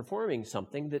people are performing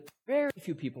something that very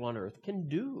few people on earth can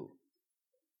do.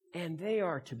 And they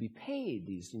are to be paid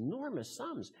these enormous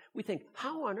sums. We think,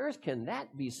 how on earth can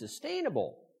that be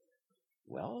sustainable?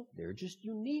 Well, they're just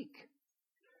unique.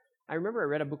 I remember I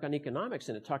read a book on economics,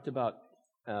 and it talked about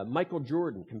Michael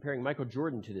Jordan, comparing Michael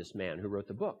Jordan to this man who wrote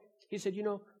the book. He said,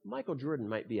 Michael Jordan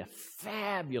might be a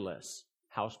fabulous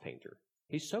house painter.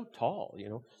 He's so tall,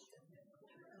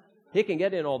 He can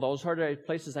get in all those hard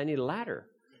places I need a ladder.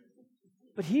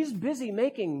 But he's busy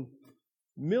making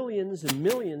millions and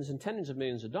millions and tens of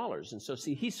millions of dollars. And so,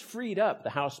 see, he's freed up the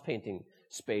house painting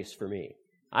space for me.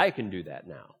 I can do that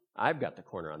now. I've got the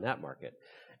corner on that market.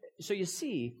 So you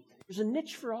see, there's a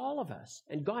niche for all of us.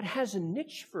 And God has a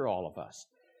niche for all of us.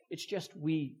 It's just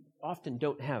we often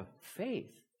don't have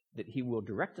faith that he will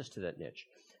direct us to that niche.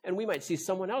 And we might see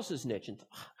someone else's niche and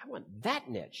I want that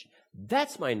niche.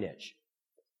 That's my niche.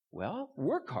 Well,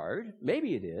 work hard.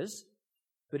 Maybe it is.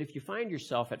 But if you find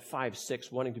yourself at 5'6"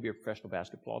 wanting to be a professional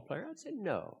basketball player, I'd say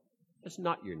no, that's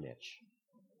not your niche.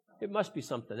 It must be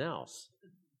something else.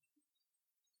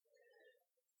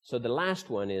 So the last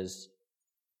one is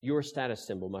your status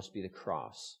symbol must be the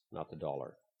cross, not the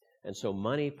dollar. And so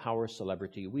money, power,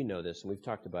 celebrity, we know this, and we've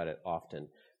talked about it often,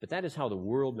 but that is how the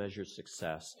world measures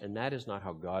success, and that is not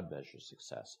how God measures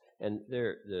success. And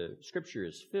the Scripture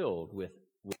is filled with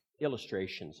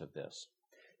illustrations of this.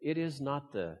 It is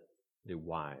not the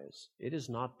wise. It is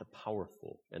not the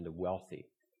powerful and the wealthy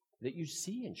that you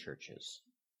see in churches.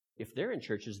 If they're in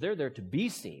churches, they're there to be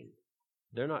seen.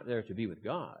 They're not there to be with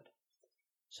God.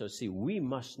 So see, we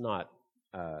must not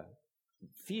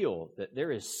feel that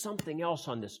there is something else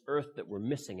on this earth that we're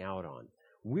missing out on.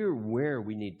 We're where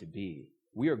we need to be.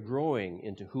 We are growing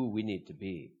into who we need to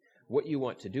be. What you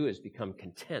want to do is become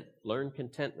content. Learn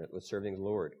contentment with serving the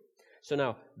Lord. So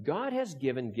now, God has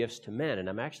given gifts to men, and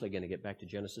I'm actually going to get back to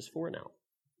Genesis 4 now.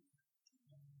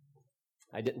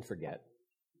 I didn't forget.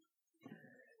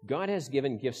 God has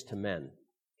given gifts to men,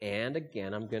 and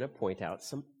again, I'm going to point out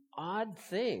some odd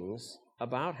things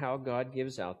about how God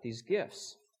gives out these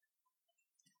gifts.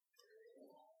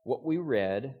 What we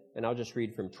read, and I'll just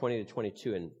read from 20 to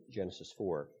 22 in Genesis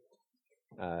 4,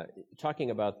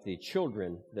 talking about the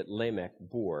children that Lamech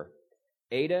bore.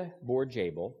 Adah bore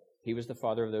Jabal. He was the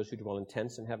father of those who dwell in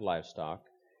tents and have livestock.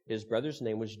 His brother's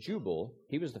name was Jubal.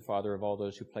 He was the father of all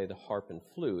those who play the harp and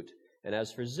flute. And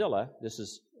as for Zillah, this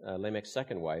is Lamech's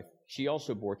second wife, she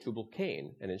also bore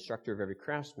Tubal-Cain, an instructor of every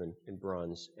craftsman in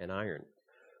bronze and iron.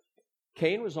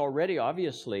 Cain was already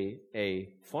obviously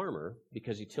a farmer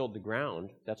because he tilled the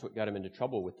ground. That's what got him into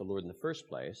trouble with the Lord in the first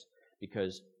place,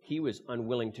 because he was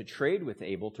unwilling to trade with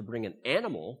Abel to bring an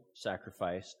animal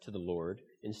sacrifice to the Lord.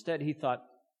 Instead, he thought,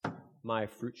 my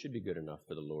fruit should be good enough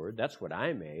for the Lord. That's what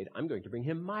I made. I'm going to bring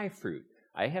him my fruit.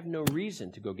 I have no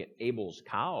reason to go get Abel's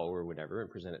cow or whatever and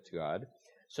present it to God.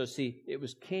 So see, it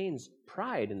was Cain's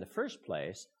pride in the first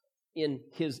place in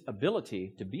his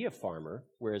ability to be a farmer,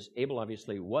 whereas Abel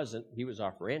obviously wasn't. He was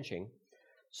off ranching.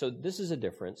 So this is a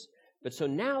difference. But so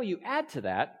now you add to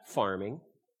that farming,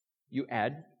 you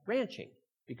add ranching,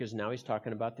 because now he's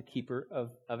talking about the keeper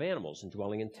of animals and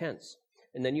dwelling in tents.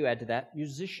 And then you add to that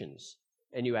musicians.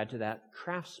 And you add to that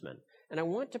craftsmen. And I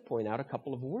want to point out a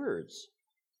couple of words.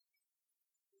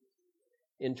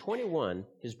 In 21,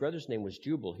 his brother's name was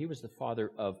Jubal. He was the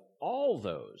father of all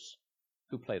those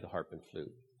who play the harp and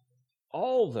flute.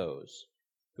 All those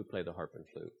who play the harp and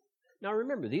flute. Now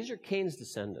remember, these are Cain's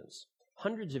descendants,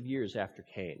 hundreds of years after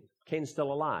Cain. Cain's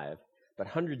still alive, but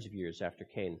hundreds of years after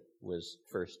Cain was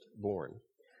first born.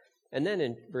 And then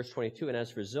in verse 22, and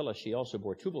as for Zillah, she also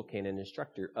bore Tubal-Cain, an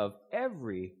instructor of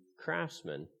every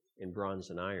craftsman in bronze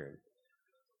and iron.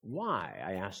 Why,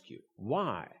 I ask you,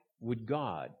 why would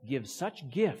God give such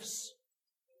gifts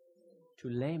to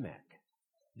Lamech,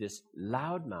 this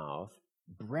loudmouth,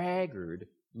 braggart,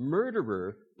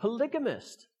 murderer,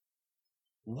 polygamist?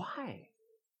 Why?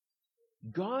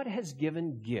 God has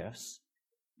given gifts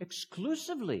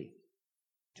exclusively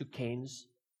to Cain's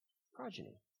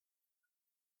progeny.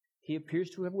 He appears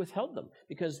to have withheld them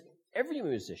because every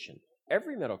musician,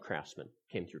 every metal craftsman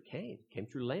came through Cain, came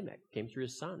through Lamech, came through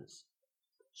his sons.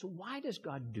 So why does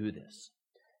God do this?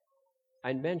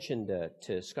 I mentioned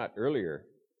to Scott earlier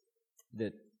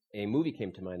that a movie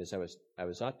came to mind as I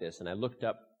was at this, and I looked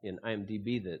up in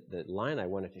IMDb the line I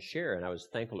wanted to share, and I was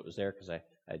thankful it was there because I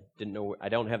didn't know, I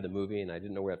don't have the movie, and I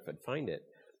didn't know where I'd find it.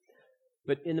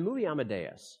 But in the movie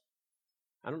Amadeus,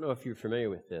 I don't know if you're familiar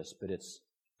with this, but it's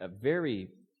a very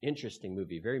interesting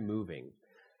movie, very moving.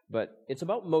 But it's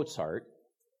about Mozart,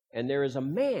 and there is a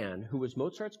man who was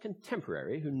Mozart's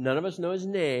contemporary, who none of us know his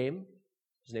name.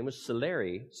 His name was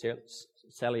Salieri.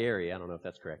 Salieri, I don't know if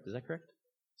that's correct. Is that correct?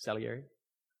 Salieri?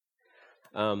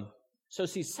 So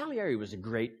see, Salieri was a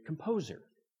great composer,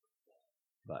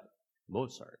 but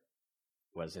Mozart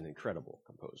was an incredible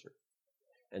composer.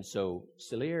 And so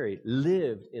Salieri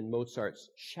lived in Mozart's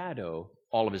shadow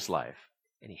all of his life,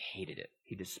 and he hated it.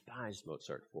 He despised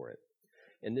Mozart for it.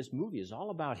 And this movie is all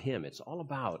about him. It's all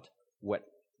about what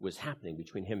was happening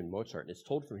between him and Mozart, and it's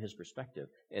told from his perspective.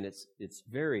 And it's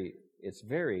very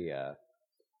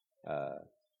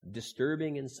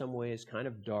disturbing in some ways, kind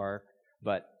of dark,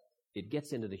 but it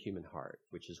gets into the human heart,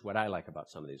 which is what I like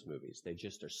about some of these movies. They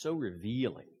just are so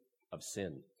revealing of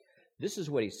sin. This is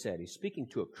what he said. He's speaking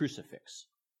to a crucifix,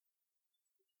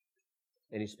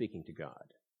 and he's speaking to God.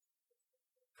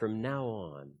 From now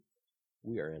on,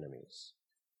 we are enemies,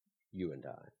 you and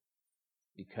I,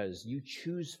 because you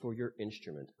choose for your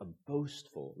instrument a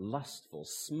boastful, lustful,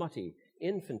 smutty,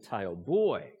 infantile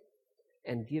boy,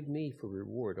 and give me for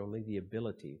reward only the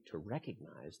ability to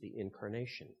recognize the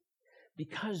incarnation.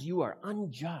 Because you are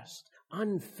unjust,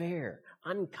 unfair,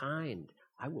 unkind,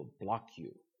 I will block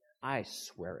you. I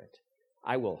swear it.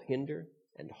 I will hinder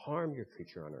and harm your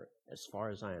creature on earth as far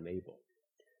as I am able.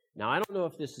 Now, I don't know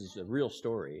if this is a real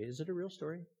story. Is it a real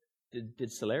story?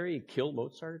 Did Salieri kill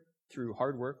Mozart through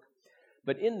hard work?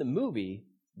 But in the movie,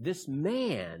 this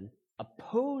man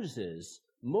opposes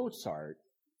Mozart,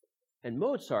 and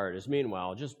Mozart is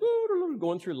meanwhile just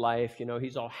going through life. You know,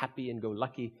 he's all happy and go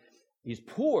lucky. He's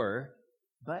poor,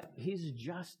 but he's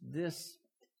just this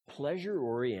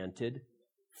pleasure-oriented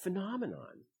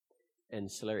phenomenon. And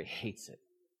Salieri hates it.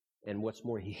 And what's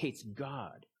more, he hates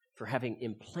God for having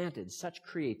implanted such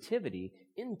creativity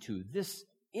into this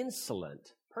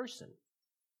insolent person.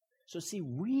 So see,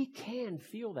 we can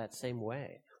feel that same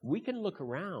way. We can look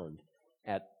around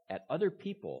at other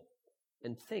people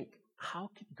and think,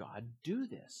 how could God do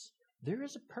this? There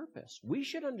is a purpose. We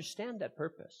should understand that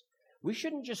purpose. We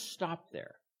shouldn't just stop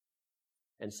there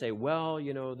and say, well,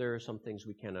 you know, there are some things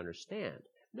we can't understand.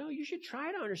 No, you should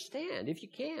try to understand if you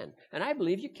can. And I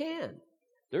believe you can.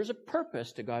 There's a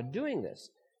purpose to God doing this.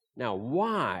 Now,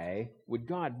 why would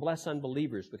God bless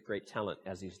unbelievers with great talent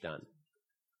as he's done?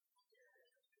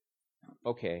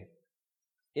 Okay,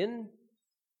 in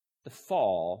the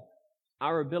fall,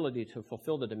 our ability to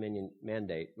fulfill the dominion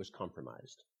mandate was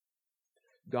compromised.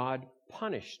 God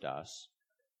punished us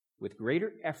with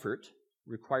greater effort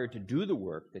required to do the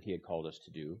work that he had called us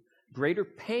to do, greater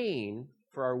pain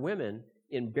for our women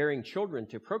in bearing children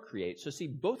to procreate. So see,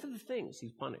 both of the things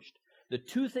he's punished. The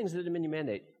two things of the dominion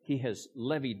mandate, he has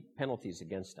levied penalties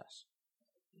against us.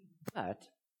 But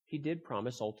he did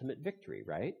promise ultimate victory,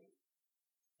 right?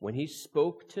 When he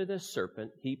spoke to the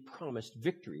serpent, he promised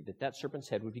victory, that serpent's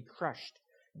head would be crushed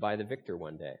by the victor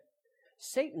one day.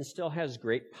 Satan still has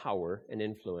great power and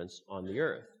influence on the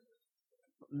earth.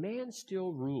 But man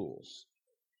still rules,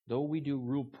 though we do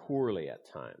rule poorly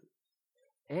at times.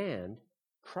 And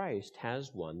Christ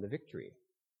has won the victory.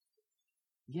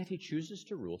 Yet he chooses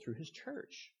to rule through his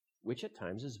church, which at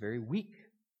times is very weak,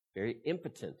 very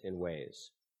impotent in ways.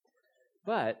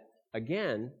 But,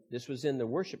 again, this was in the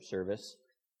worship service.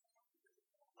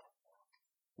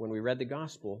 When we read the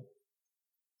gospel,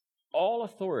 all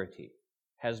authority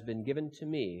has been given to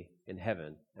me in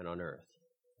heaven and on earth.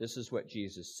 This is what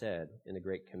Jesus said in the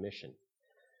Great Commission.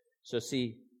 So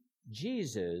see,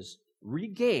 Jesus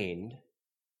regained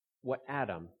what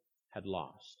Adam had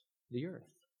lost, the earth.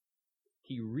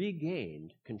 He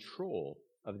regained control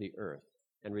of the earth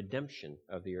and redemption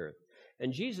of the earth.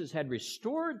 And Jesus had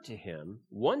restored to him,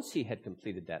 once he had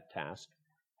completed that task,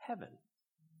 heaven.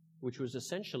 which was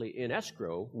essentially in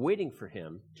escrow, waiting for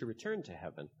him to return to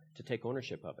heaven to take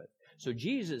ownership of it. So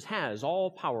Jesus has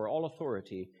all power, all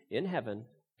authority in heaven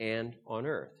and on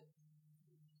earth.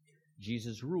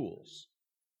 Jesus rules.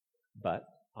 But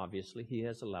obviously he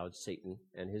has allowed Satan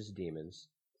and his demons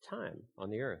time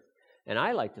on the earth. And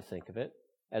I like to think of it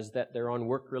as that they're on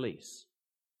work release.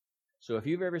 So if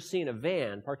you've ever seen a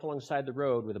van parked alongside the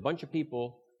road with a bunch of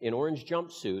people in orange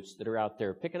jumpsuits that are out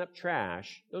there picking up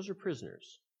trash, those are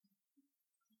prisoners.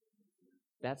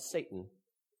 That's Satan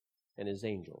and his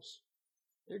angels.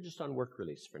 They're just on work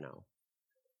release for now.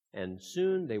 And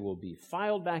soon they will be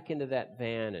filed back into that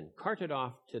van and carted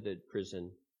off to the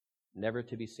prison, never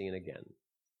to be seen again.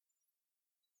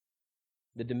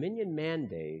 The dominion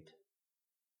mandate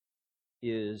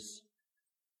is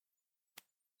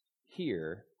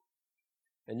here,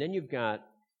 and then you've got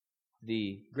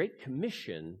the Great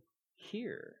Commission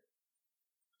here.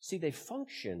 See, they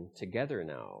function together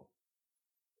now.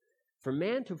 For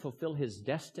man to fulfill his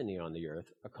destiny on the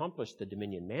earth, accomplish the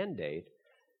dominion mandate,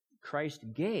 Christ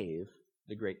gave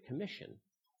the Great Commission.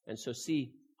 And so,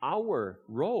 see, our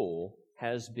role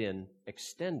has been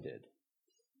extended.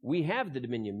 We have the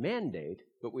dominion mandate,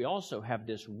 but we also have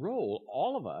this role,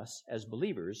 all of us as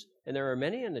believers, and there are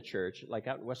many in the church, like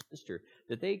out in Westminster,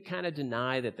 that they kind of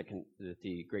deny that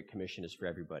the Great Commission is for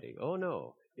everybody. Oh,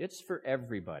 no, it's for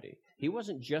everybody. He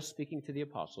wasn't just speaking to the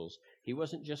apostles. He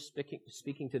wasn't just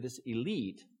speaking to this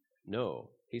elite. No,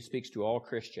 he speaks to all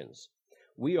Christians.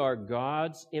 We are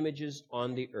God's images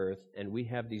on the earth, and we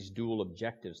have these dual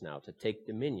objectives now to take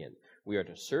dominion. We are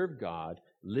to serve God,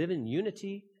 live in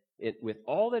unity with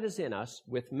all that is in us,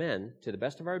 with men, to the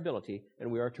best of our ability,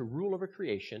 and we are to rule over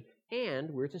creation, and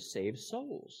we're to save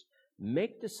souls,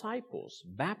 make disciples,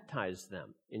 baptize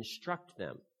them, instruct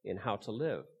them in how to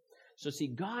live. So see,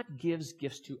 God gives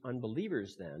gifts to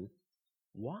unbelievers then.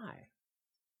 Why?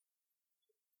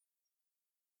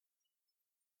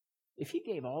 If he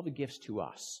gave all the gifts to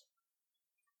us,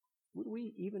 would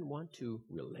we even want to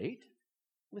relate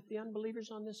with the unbelievers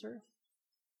on this earth?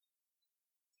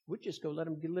 We'd just go let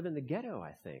them live in the ghetto,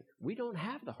 I think. We don't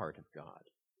have the heart of God.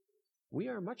 We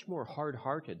are much more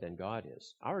hard-hearted than God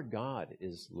is. Our God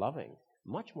is loving,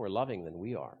 much more loving than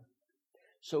we are.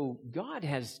 So God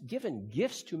has given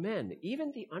gifts to men,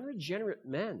 even the unregenerate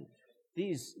men.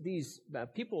 These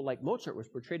people like Mozart was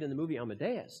portrayed in the movie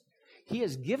Amadeus. He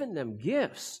has given them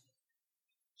gifts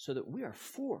so that we are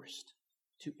forced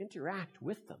to interact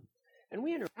with them. And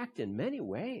we interact in many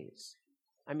ways.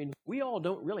 I mean, we all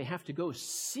don't really have to go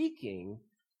seeking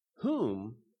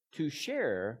whom to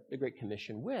share the Great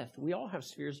Commission with. We all have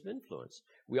spheres of influence.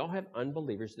 We all have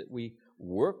unbelievers that we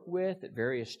work with at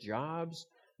various jobs,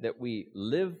 that we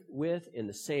live with in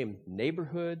the same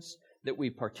neighborhoods, that we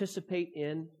participate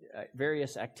in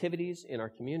various activities in our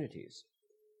communities.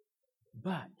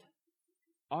 But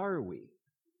are we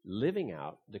living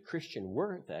out the Christian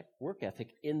work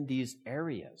ethic in these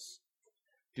areas?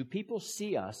 Do people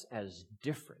see us as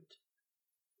different?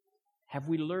 Have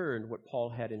we learned what Paul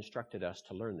had instructed us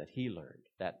to learn, that he learned,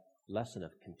 that lesson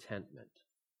of contentment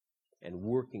and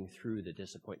working through the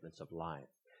disappointments of life,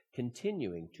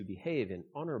 continuing to behave in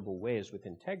honorable ways with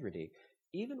integrity,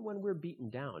 even when we're beaten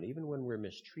down, even when we're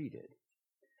mistreated?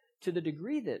 To the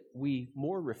degree that we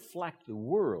more reflect the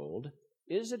world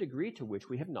is a degree to which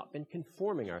we have not been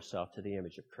conforming ourselves to the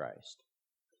image of Christ.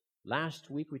 Last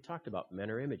week we talked about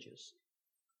men are images.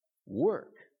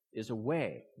 Work is a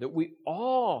way that we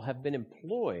all have been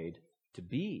employed to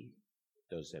be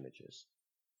those images.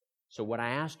 So what I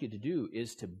ask you to do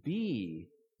is to be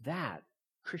that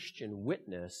Christian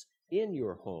witness in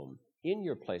your home, in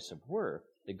your place of work,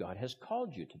 that God has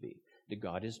called you to be, that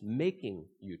God is making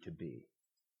you to be.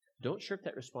 Don't shirk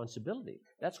that responsibility.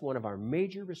 That's one of our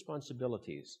major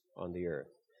responsibilities on the earth.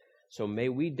 So may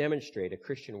we demonstrate a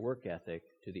Christian work ethic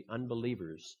to the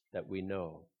unbelievers that we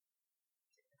know.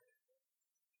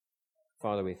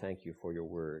 Father, we thank you for your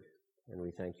word, and we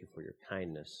thank you for your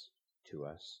kindness to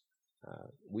us.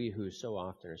 We who so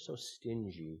often are so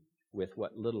stingy with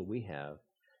what little we have,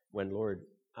 when, Lord,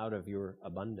 out of your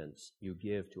abundance you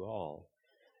give to all.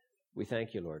 We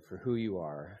thank you, Lord, for who you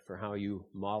are, for how you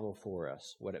model for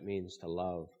us what it means to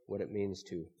love, what it means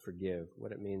to forgive,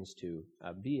 what it means to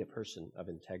be a person of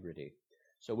integrity.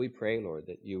 So we pray, Lord,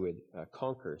 that you would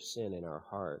conquer sin in our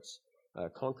hearts,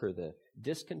 conquer the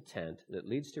discontent that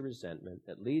leads to resentment,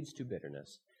 that leads to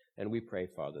bitterness. And we pray,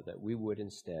 Father, that we would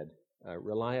instead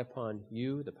rely upon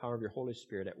you, the power of your Holy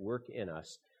Spirit at work in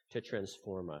us to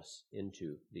transform us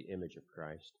into the image of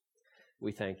Christ.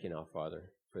 We thank you now,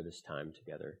 Father, for this time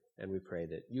together, and we pray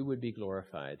that you would be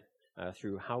glorified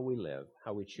through how we live,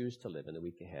 how we choose to live in the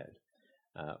week ahead.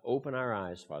 Open our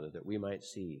eyes, Father, that we might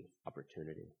see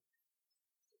opportunity.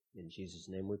 In Jesus'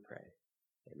 name we pray.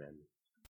 Amen.